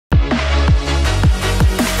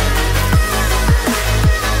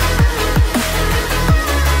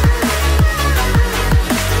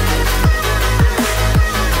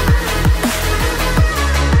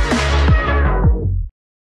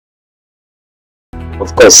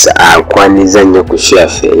Of course, kwaniza nnyo ku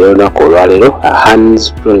shafe y'olunaku olwaleero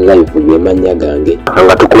Hands Pro Live byemanya gange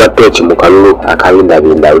nga tukuba tochi mu kalulu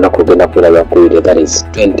akabindabinda olunaku ogenda kulaba kuwire, that is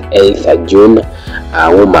 28th June.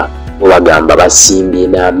 Wuma bagamba basimbye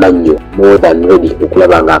n'amannyo more than ready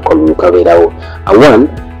okulaba nga akalulu kabeerawo.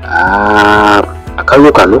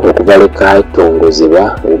 Akalulu kano okuva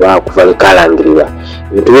lekatongozebwa oba okuva lekalangirirwa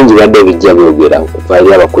ebintu bingi badde bijja byogera okuva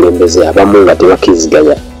eri abakulembeze abamu nga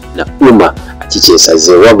tebakkiziganya na Uma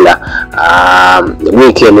kikyesaze, wabula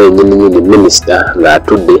wiiki eno yennyini minisita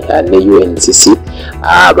ng'atudde ne UNCC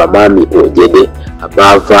bamaami Ojede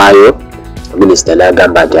baavaayo. Minisita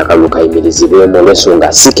n'agamba nti akalulu kayimirizibwemu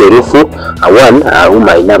olw'ensonga si keerufu.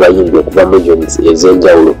 Uma alina abayimbi okuva mu regions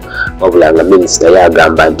ez'enjawulo, wabula nga minisita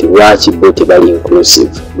yagamba nti lwaki bo tebali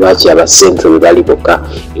inclusive, lwaki aba central bali bokka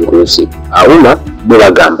inclusive. Uma bo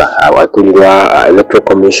bagamba akulirwa Electoral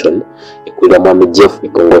Commission ekulirwa mwami Jeff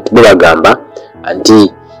Ikongoti bo bagamba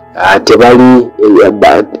nti tebali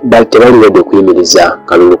ready okuyimiriza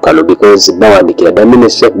kalulu kano because bawandikira da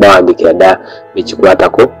ministry, bawandikira da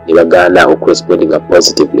bekikwatako ne bagaana okurespondinga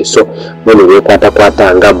positively. So bo ne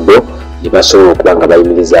bekwatakwata nga bo ne basobola okuba nga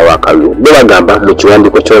bayimirizaawo akalulu. Bo bagamba mu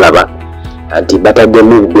kiwandiiko kyolaba nti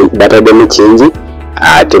bataddemu kingi,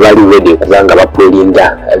 tebali ready okuba nga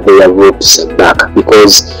bapulinga their groups back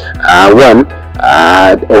because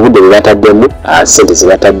obudde bwe bataddemu sente ze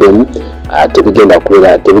bataddemu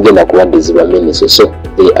tebigenda kubaddizibwa ministry. So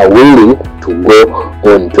they are willing to go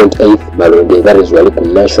on 28th balonde, that is wali ku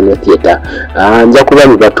National Theatre. Nja kuba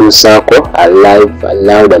bibatuusaako live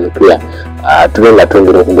loud and clear, tube nga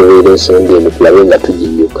twongera okugoberera ensonga eno tulabe nga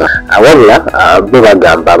tuginyuka. Wabula bo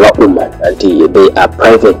bagamba aba Uma nti they are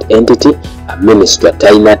private entity. Minister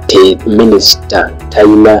talina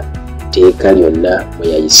teeka lyonna mwe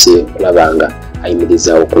yayise kulabanga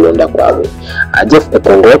ayimiriza okulonda kwabwe. Jeff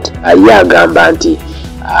Ikongoti agamba nti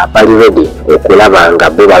bali ready okulaba nga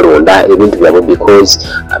bo balonda ebintu byabwe because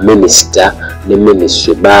minister ne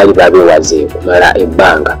ministry baali babewaze kumala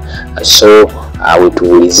ebbanga. So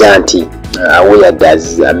wetubuuliza nti where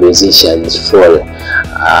does musicians fall?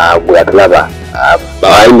 Bwe tulaba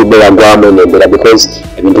abayimbi belagwamu enembera because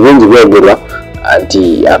ebintu bingi byogerwa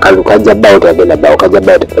nti akalulu kajja bbawo tagenda bbawo, kajja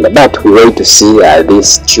bbawo tagenda, but we wait to see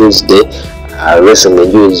this Tuesday. Wrestling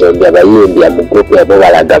enjoy zombi abayimbi mu group yabo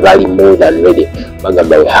balaga bali more than ready.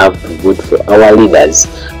 Bagamba we have to vote for our leaders.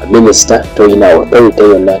 Minister toyina authority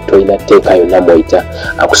yonna, toyina teeka yonna moita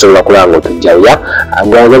akusobola kulanga otujjawya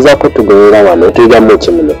agwangazaako tugolera wano tuyigamu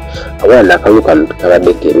kimuno. Abaana akalulu kano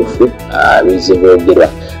tukabadde keerufu biziboogerwa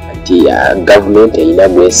nti government erina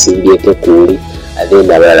bwesimbyeko kuuli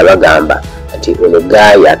then abalala bagamba nti ono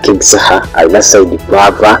guy akigsaha alina side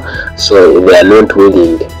brava, so they are not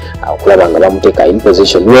willing okulaba nga bamuteeka in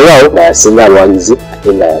position weewaawo nga yasinga abawagizi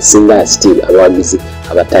ate nga yasinga still abawagizi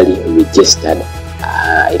abatali registered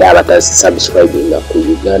era abatasubscribing ku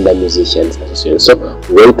Uganda Musicians Association. So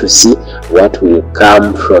we wait to see what will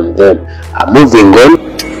come from them. Moving on.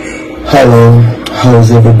 Hello,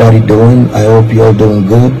 how's everybody doing? I hope you're doing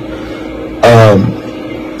good.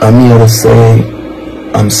 I'm here to say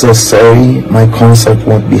I'm so sorry my concert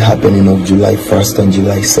won't be happening on July 1st and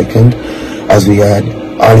July 2nd as we had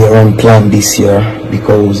earlier on planned this year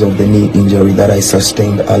because of the knee injury that I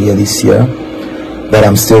sustained earlier this year that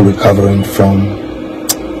I'm still recovering from.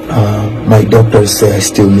 My doctors say I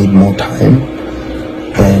still need more time,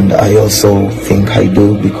 and I also think I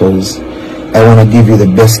do because I want to give you the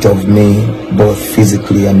best of me both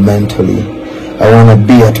physically and mentally. I want to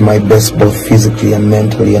be at my best both physically and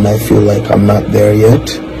mentally, and I feel like I'm not there yet.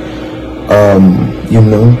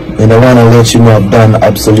 And I want to let you know I've done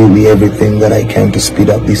absolutely everything that I can to speed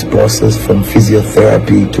up this process, from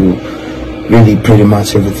physiotherapy to really pretty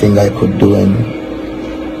much everything I could do, and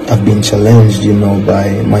I've been challenged, by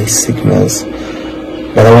my sickness.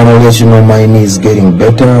 But I want to let you know my knee is getting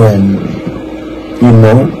better, and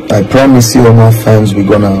I promise you, all my fans, we're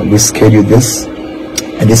gonna reschedule this,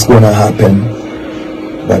 and it's gonna happen,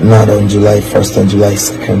 but not on July 1st and July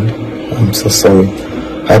 2nd. I'm so sorry.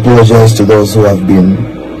 I apologize to those who have been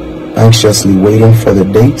anxiously waiting for the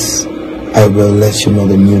dates. I will let you know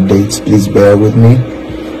the new dates. Please bear with me.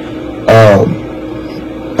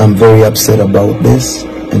 I'm very upset about this,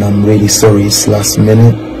 and I'm really sorry it's last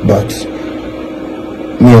minute, but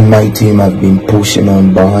me and my team have been pushing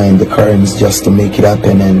on behind the curtains just to make it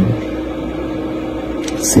happen, and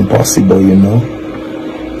it's impossible,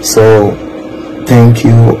 So thank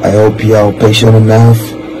you. I hope you are patient enough,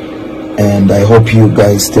 and I hope you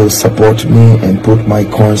guys still support me and put my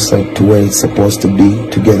concert to where it's supposed to be.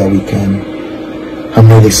 Together we can. I'm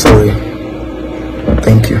really sorry.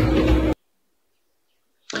 Thank you.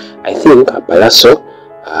 I think PALLASO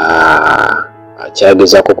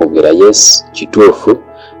kyagezaako kugira yes kituufu.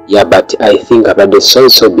 Yeah, but I think abadde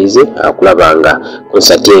so busy kulaba nga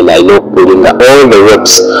concert ye alina okupulinga all the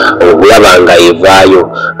reps okulaba nga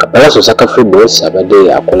evaayo. PALLASO Saka Free Boss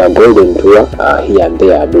abadde akola golden tour here and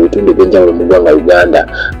there mu bitundu ebyenjawulo mu ggwanga Uganda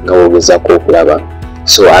nga wogezaako okulaba.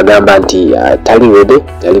 So agamba nti tali ready,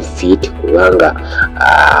 tali fit kubanga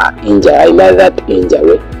injury, alina that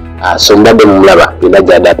injury. So mbadde mumulaba ina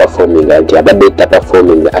gyada performing nti abadde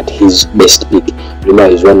performing at his best peak. You know,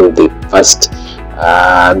 he's one of the first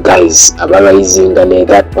guys abarising and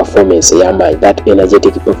that performance yama, that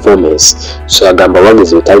energetic performance. So agamba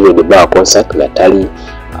wagezi utali the bar concert natali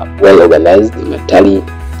well organized, natali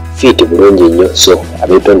fit bulungi nnyo. So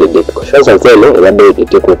abetondedde kushwaza zeno ebadde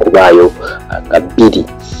eteekwa okubaayo kabiri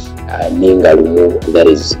nenga lumu, that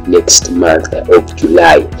is next month of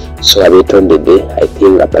July. So abetondedde, I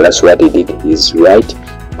think PALLASO what he did is right,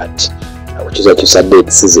 but kukyusa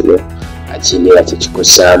dates zino akinira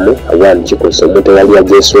kikosaamu awani kikosa omuntu yali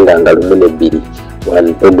ajesunga nga lumu n'ebbiri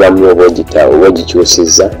one program oba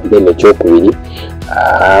ogikyusiza. Then ekyokubiri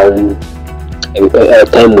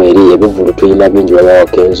time eri ebivulu tulina bingi, waliwo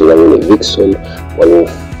Kenzo, waliwo Vixen, waliwo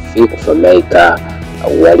Phina,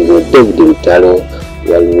 waliwo David Lutalo,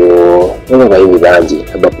 waliwo abayimbi bangi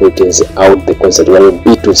abaputinze out the concert, waliwo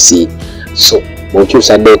B2C. So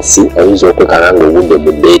bw'okyusa dates oyinza okwekanga nga obudde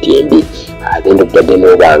mu date embi. At the end of the day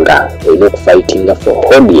nobanga olina okufightinga for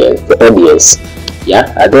audience.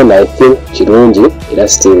 Yeah, and then I think kirungi era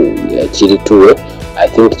still kiri tuwe. I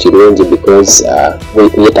think kirungi because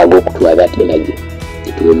wetaaga okutuwa that energy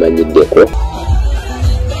gyetubimanyiddeko.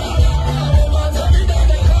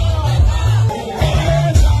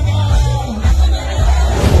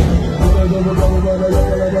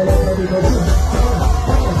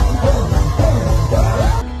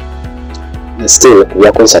 Still we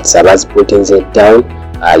are concerts abaz putting it down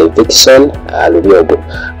Vixen Lubyogo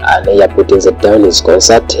and putting it down his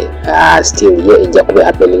concert still here in Jacob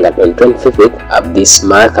happening on 25th of this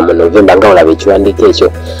month mu November nga olaba ekiwandiiko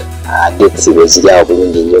ekyo dates beziryawo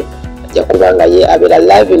bulungi nnyo. Ajja kubanga ye abeera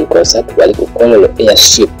live in concert wali ku Colonel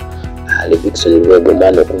Airship Vixen Lubyogo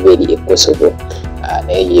mwana okuva eri Kosovo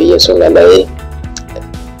naye yensonga naye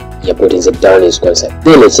putting it down his concert.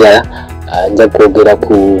 Then ekirala nja kwogera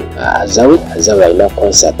ku AZAWI alina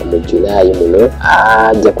concert mu July muno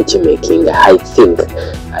ajja kukimakinga. I think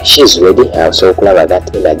she's ready so okulaba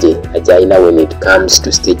that energy ajayina when it comes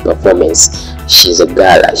to stage performance. She's a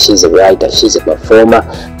girl, she's a writer, she's a performer,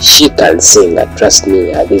 she can sing. Trust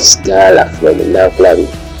me, this girl from Empapula,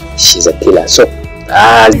 she's a killer. So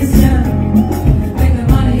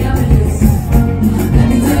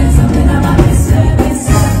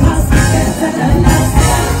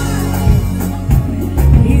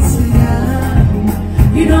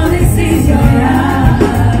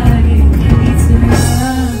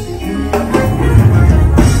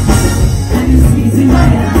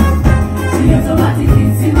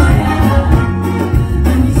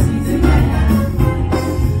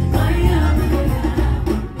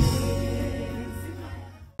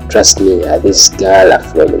trust me, this girl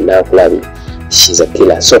from Empapula, she's a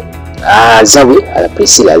killer. So AZAWI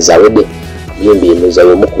Priscilla Zawede yimbi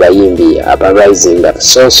muzawe mu kubayimbi abarising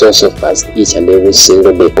so fast each and every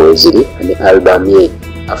single day ozili and album ye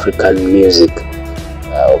African music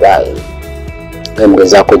obaye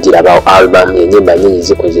ngezaako gira ba album ye nyimba nyingi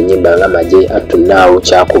zikoze nyimba nga maje up to now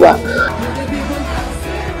kyakuba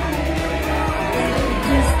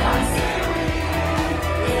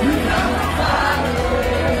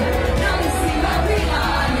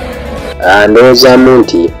ndowoozamu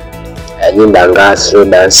nti nyimba nga slow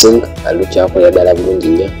dancing lukyakolera ddala bulungi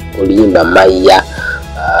nnyo. Oluyimba maya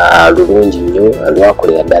lulungi nnyo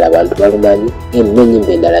lwakolera ddala abantu balumanyi.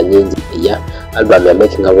 N'ennyimba endala nyingi eya album ya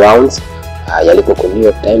Making a Rounds yaliko ku New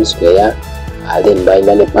York Times Square. Then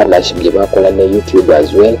balina ne partnership gye bakola ne YouTube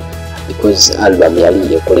as well because album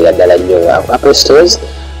yali ekolera ddala nnyo Apple stores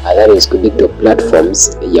that is ku digital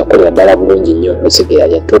platforms yakolera ddala bulungi nnyo osigera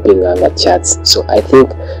ya topping nga charts. So I think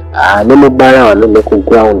ne mu bbala wano ne ku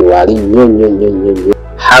ground wali nnyo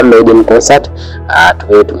handmade in concert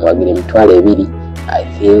tubeere tumwagire emitwalo 2 I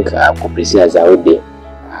think ku Priscilla Zawede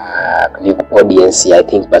ne ku audience I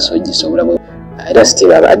think basogisobola era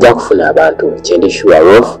still ajja kufuna abantu kyendi sure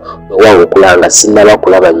of weewaawo okulanga sinnaba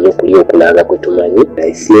kulaba nnyo kuli okulanga kwe tumanyi.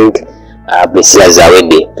 I think Priscilla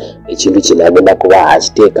Zawede ekintu kino agenda kuba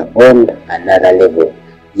akiteeka on another level.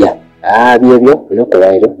 Yeah. Byebyo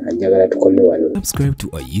nokolero anjagala tukome wano. Subscribe to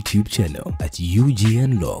our YouTube channel at UG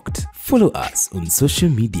Unlocked. Follow us on social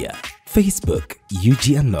media: Facebook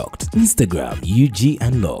UG Unlocked, Instagram UG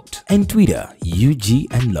Unlocked, and Twitter UG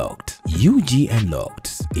Unlocked. UG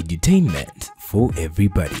Unlocked, edutainment for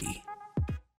everybody.